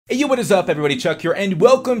Hey, yo, what is up everybody, Chuck here, and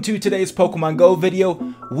welcome to today's Pokemon Go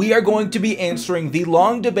video. We are going to be answering the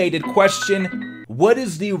long debated question, what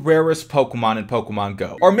is the rarest Pokemon in Pokemon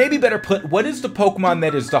Go? Or maybe better put, what is the Pokemon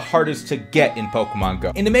that is the hardest to get in Pokemon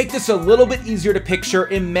Go? And to make this a little bit easier to picture,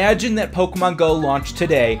 imagine that Pokemon Go launched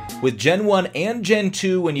today with Gen 1 and Gen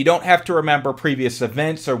 2 and you don't have to remember previous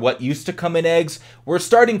events or what used to come in eggs. We're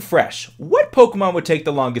starting fresh. What Pokemon would take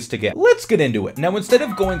the longest to get? Let's get into it. Now, instead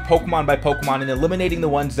of going Pokemon by Pokemon and eliminating the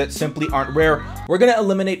ones that simply aren't rare, we're going to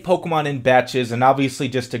eliminate Pokemon in batches and obviously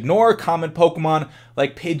just ignore common Pokemon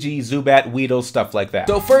like Pidgey, Zubat, Weedle, stuff like that.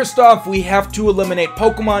 So first off, we have to eliminate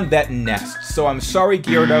Pokemon that nest. So I'm sorry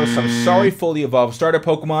Gyarados, I'm sorry fully evolved starter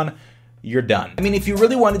Pokemon, you're done. I mean, if you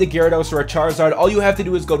really wanted a Gyarados or a Charizard, all you have to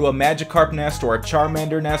do is go to a Magikarp nest or a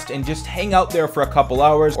Charmander nest and just hang out there for a couple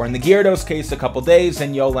hours, or in the Gyarados case, a couple days,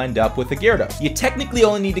 and you'll end up with a Gyarados. You technically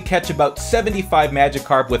only need to catch about 75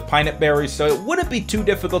 Magikarp with Pinot Berries, so it wouldn't be too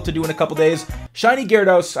difficult to do in a couple days. Shiny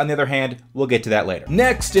Gyarados, on the other hand, we'll get to that later.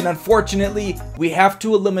 Next, and unfortunately, we have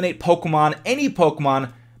to eliminate Pokemon, any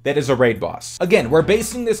Pokemon, that is a raid boss. Again, we're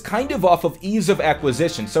basing this kind of off of ease of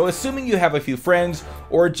acquisition, so assuming you have a few friends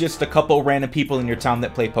or just a couple random people in your town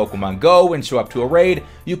that play Pokemon Go and show up to a raid,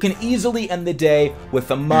 you can easily end the day with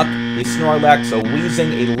a Muck, a Snorlax, a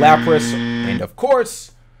Weezing, a Lapras, and of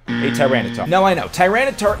course, a Tyranitar. Now I know,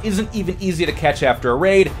 Tyranitar isn't even easy to catch after a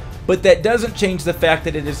raid, but that doesn't change the fact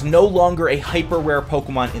that it is no longer a hyper rare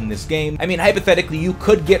Pokemon in this game. I mean, hypothetically, you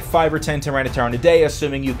could get 5 or 10 Tyranitar in a day,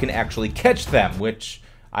 assuming you can actually catch them, which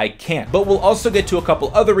I can't. But we'll also get to a couple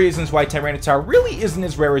other reasons why Tyranitar really isn't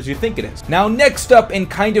as rare as you think it is. Now, next up, and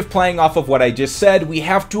kind of playing off of what I just said, we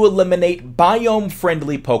have to eliminate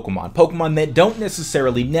biome-friendly Pokemon. Pokemon that don't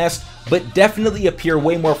necessarily nest, but definitely appear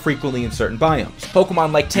way more frequently in certain biomes.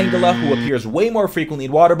 Pokemon like Tangela, who appears way more frequently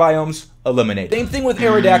in water biomes, eliminated. Same thing with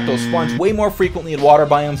Aerodactyl, spawns way more frequently in water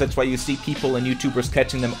biomes. That's why you see people and YouTubers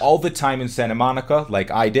catching them all the time in Santa Monica,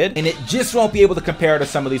 like I did. And it just won't be able to compare to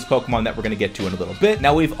some of these Pokemon that we're going to get to in a little bit.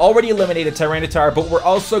 Now, we've already eliminated Tyranitar, but we're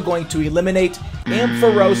also going to eliminate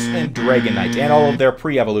Ampharos and Dragonite, and all of their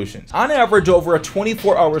pre-evolutions. On average, over a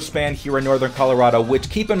 24-hour span here in northern Colorado,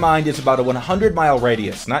 which keep in mind is about a 100-mile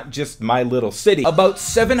radius, not just my little city, about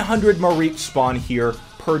 700 Mareep spawn here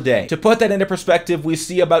per day. To put that into perspective, we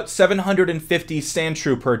see about 750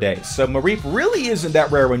 Sandshrew per day, so Mareep really isn't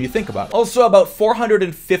that rare when you think about it. Also, about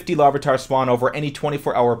 450 Larvitar spawn over any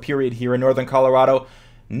 24-hour period here in northern Colorado.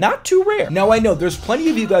 Not too rare. Now, I know there's plenty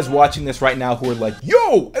of you guys watching this right now who are like,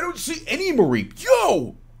 yo, I don't see any Mareep.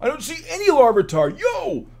 Yo, I don't see any Larvitar.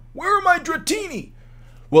 Yo, where are my Dratini?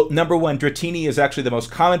 Well, number one, Dratini is actually the most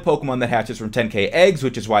common Pokemon that hatches from 10k eggs,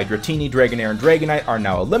 which is why Dratini, Dragonair, and Dragonite are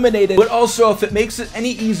now eliminated. But also, if it makes it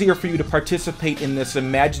any easier for you to participate in this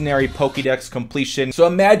imaginary Pokédex completion, so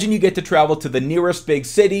imagine you get to travel to the nearest big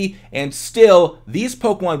city, and still, these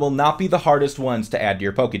Pokemon will not be the hardest ones to add to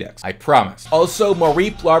your Pokédex. I promise. Also,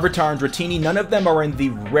 Mareep, Larvitar, and Dratini, none of them are in the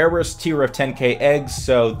rarest tier of 10k eggs,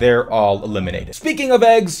 so they're all eliminated. Speaking of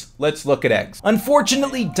eggs, let's look at eggs.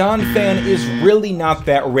 Unfortunately, Donphan is really not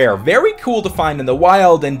that rare. Very cool to find in the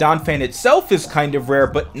wild, and Donphan itself is kind of rare,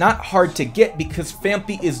 but not hard to get because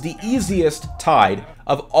Phanpy is the easiest tied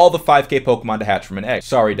of all the 5k Pokemon to hatch from an egg.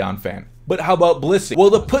 Sorry, Donphan. But how about Blissey?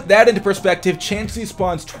 Well, to put that into perspective, Chansey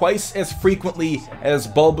spawns twice as frequently as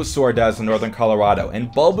Bulbasaur does in northern Colorado,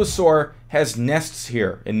 and Bulbasaur has nests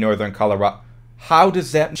here in northern Colorado. How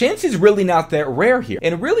does that... Chansey's really not that rare here,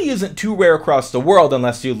 and it really isn't too rare across the world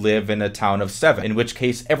unless you live in a town of 7, in which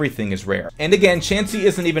case everything is rare. And again, Chansey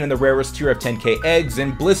isn't even in the rarest tier of 10k eggs,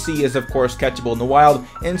 and Blissey is of course catchable in the wild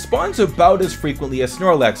and spawns about as frequently as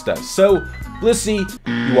Snorlax does. So, Blissey,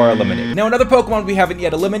 you are eliminated. Now, another Pokemon we haven't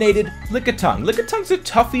yet eliminated, Lickitung. Lickitung a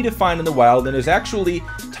toughie to find in the wild and is actually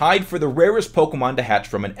tied for the rarest Pokemon to hatch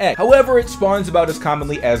from an egg. However, it spawns about as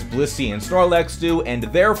commonly as Blissey and Snorlax do, and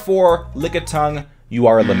therefore, Lickitung, you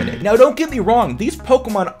are eliminated. Now, don't get me wrong, these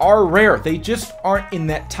Pokemon are rare. They just aren't in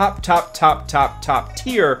that top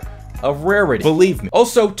tier of rarity. Believe me.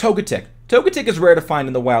 Also, Togetic. Togetic is rare to find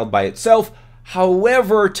in the wild by itself.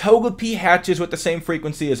 However, Togepi hatches with the same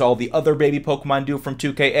frequency as all the other baby Pokemon do from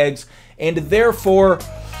 2k eggs, and therefore,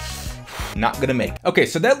 not gonna make it. Okay,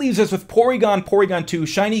 so that leaves us with Porygon, Porygon 2,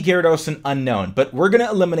 Shiny Gyarados, and Unknown. But we're gonna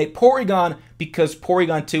eliminate Porygon because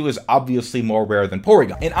Porygon 2 is obviously more rare than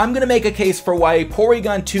Porygon. And I'm gonna make a case for why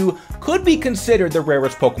Porygon 2 could be considered the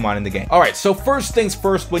rarest Pokemon in the game. Alright, so first things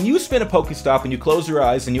first, when you spin a Pokestop and you close your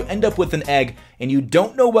eyes and you end up with an egg and you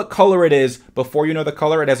don't know what color it is, before you know the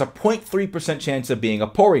color, it has a 0.3% chance of being a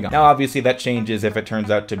Porygon. Now obviously that changes if it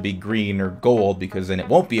turns out to be green or gold, because then it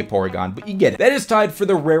won't be a Porygon, but you get it. That is tied for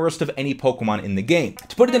the rarest of any Pokemon in the game.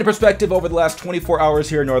 To put it into perspective, over the last 24 hours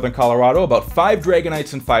here in northern Colorado, about 5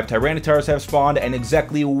 Dragonites and 5 Tyrantars have spawned, and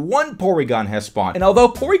exactly 1 Porygon has spawned. And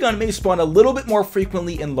although Porygon may spawn a little bit more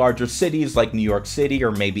frequently in larger cities like New York City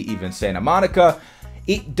or maybe even Santa Monica,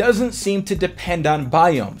 it doesn't seem to depend on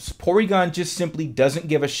biomes. Porygon just simply doesn't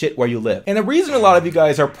give a shit where you live. And the reason a lot of you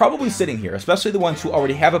guys are probably sitting here, especially the ones who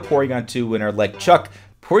already have a Porygon 2 and are like, Chuck,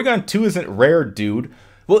 Porygon 2 isn't rare, dude.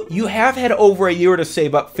 Well, you have had over a year to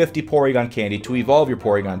save up 50 Porygon candy to evolve your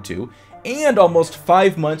Porygon 2, and almost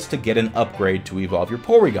 5 months to get an upgrade to evolve your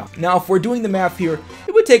Porygon. Now, if we're doing the math here,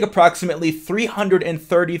 it would take approximately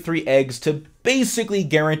 333 eggs to basically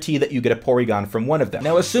guarantee that you get a Porygon from one of them.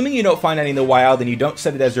 Now, assuming you don't find any in the wild and you don't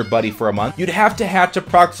set it as your buddy for a month, you'd have to hatch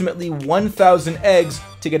approximately 1,000 eggs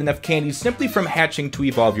to get enough candy simply from hatching to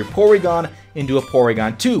evolve your Porygon into a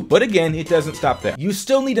Porygon 2. But again, it doesn't stop there. You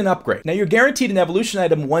still need an upgrade. Now, you're guaranteed an evolution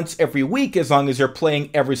item once every week as long as you're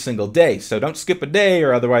playing every single day. So don't skip a day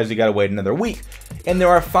or otherwise you gotta wait another week. And there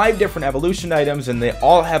are 5 different evolution items and they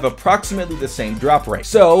all have approximately the same drop rate.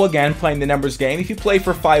 So again, playing the numbers game, if you play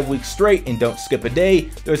for 5 weeks straight and don't skip a day,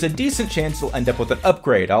 there's a decent chance you'll end up with an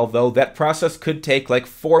upgrade, although that process could take like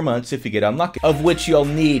 4 months if you get unlucky, of which you'll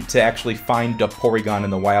need to actually find a Porygon in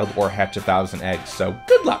the wild or hatch 1,000 eggs, so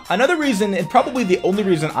good luck. Another reason, and probably the only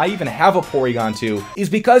reason I even have a Porygon 2, is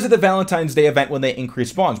because of the Valentine's Day event when they increase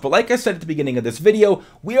spawns. But like I said at the beginning of this video,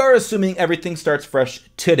 we are assuming everything starts fresh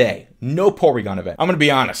today. No Porygon event. I'm gonna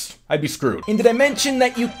be honest, I'd be screwed. And did I mention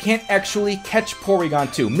that you can't actually catch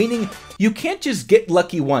Porygon 2? Meaning, you can't just get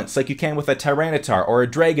lucky once like you can with a Tyranitar or a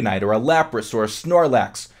Dragonite or a Lapras or a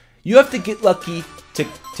Snorlax. You have to get lucky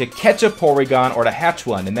to catch a Porygon or to hatch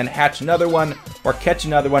one, and then hatch another one, or catch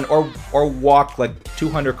another one, or walk like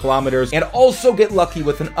 200 kilometers, and also get lucky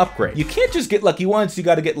with an upgrade. You can't just get lucky once, you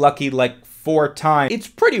gotta get lucky like 4 times. It's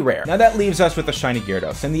pretty rare. Now that leaves us with a shiny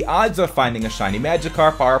Gyarados, and the odds of finding a shiny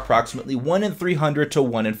Magikarp are approximately 1 in 300 to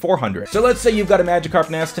 1 in 400. So let's say you've got a Magikarp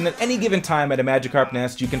nest, and at any given time at a Magikarp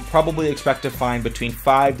nest, you can probably expect to find between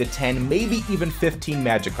 5 to 10, maybe even 15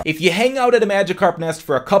 Magikarp. If you hang out at a Magikarp nest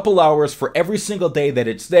for a couple hours for every single day that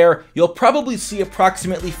it's there, you'll probably see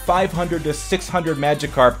approximately 500 to 600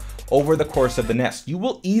 Magikarp over the course of the nest. You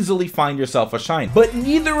will easily find yourself a shine. But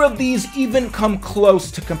neither of these even come close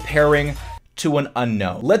to comparing to an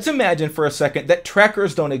unknown. Let's imagine for a second that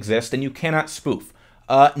trackers don't exist and you cannot spoof.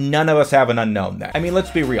 None of us have an unknown then. I mean,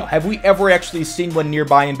 let's be real. Have we ever actually seen one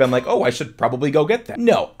nearby and been like, oh, I should probably go get that?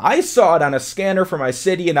 No. I saw it on a scanner for my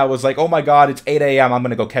city and I was like, oh my god, it's 8 a.m. I'm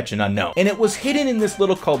gonna go catch an unknown. And it was hidden in this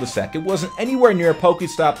little cul-de-sac. It wasn't anywhere near a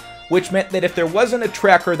Pokestop, which meant that if there wasn't a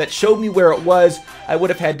tracker that showed me where it was, I would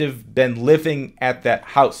have had to have been living at that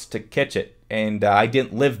house to catch it. And I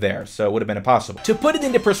didn't live there, so it would have been impossible. To put it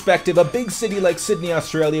into perspective, a big city like Sydney,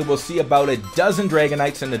 Australia will see about a dozen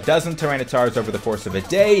Dragonites and a dozen Tyrantars over the course of a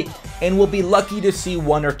day, and will be lucky to see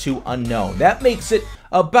 1 or 2 unknown. That makes it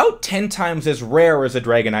about 10 times as rare as a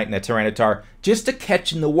Dragonite and a Tyranitar just to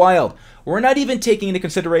catch in the wild. We're not even taking into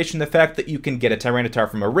consideration the fact that you can get a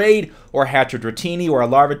Tyranitar from a raid, or hatch a Dratini or a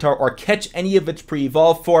Larvitar, or catch any of its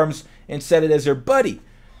pre-evolved forms and set it as your buddy.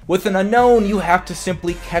 With an unknown, you have to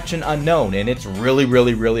simply catch an unknown, and it's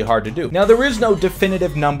really hard to do. Now, there is no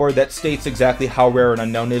definitive number that states exactly how rare an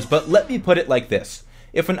unknown is, but let me put it like this.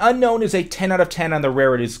 If an unknown is a 10 out of 10 on the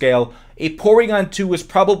rarity scale, a Porygon 2 is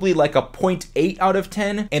probably like a 0.8 out of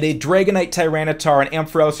 10, and a Dragonite, Tyranitar, and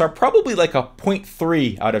Ampharos are probably like a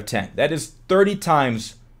 0.3 out of 10. That is 30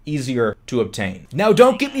 times easier to obtain. Now,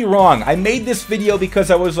 don't get me wrong, I made this video because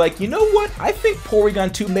I was like, you know what, I think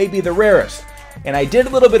Porygon 2 may be the rarest. And I did a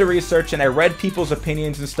little bit of research and I read people's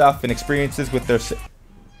opinions and stuff and experiences with their...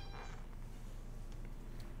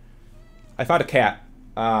 I found a cat.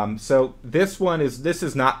 So this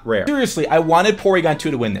is not rare. Seriously, I wanted Porygon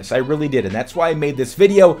 2 to win this. I really did, and that's why I made this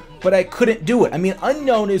video, but I couldn't do it. I mean,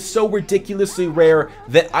 Unknown is so ridiculously rare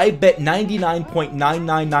that I bet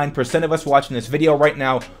 99.999% of us watching this video right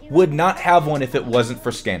now would not have one if it wasn't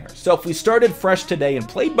for scanners. So if we started fresh today and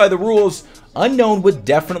played by the rules, Unknown would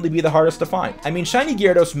definitely be the hardest to find. I mean, Shiny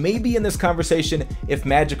Gyarados may be in this conversation if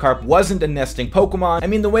Magikarp wasn't a nesting Pokemon. I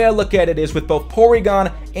mean, the way I look at it is with both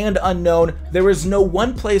Porygon and Unknown, there is no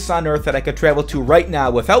one place on Earth that I could travel to right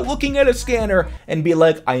now without looking at a scanner and be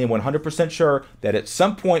like, I am 100% sure that at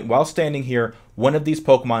some point while standing here, one of these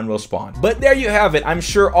Pokemon will spawn. But there you have it. I'm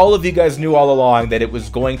sure all of you guys knew all along that it was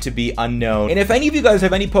going to be Unknown. And if any of you guys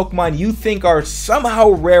have any Pokemon you think are somehow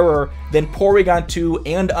rarer than Porygon 2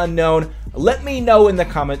 and Unknown, Let me know in the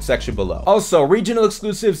comment section below. Also, regional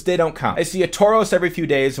exclusives, they don't count. I see a Tauros every few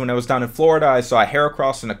days. When I was down in Florida, I saw a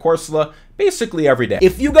Heracross and a Corsola basically every day.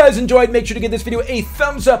 If you guys enjoyed, make sure to give this video a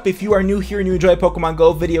thumbs up. If you are new here and you enjoy Pokemon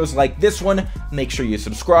Go videos like this one, make sure you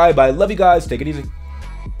subscribe. I love you guys. Take it easy.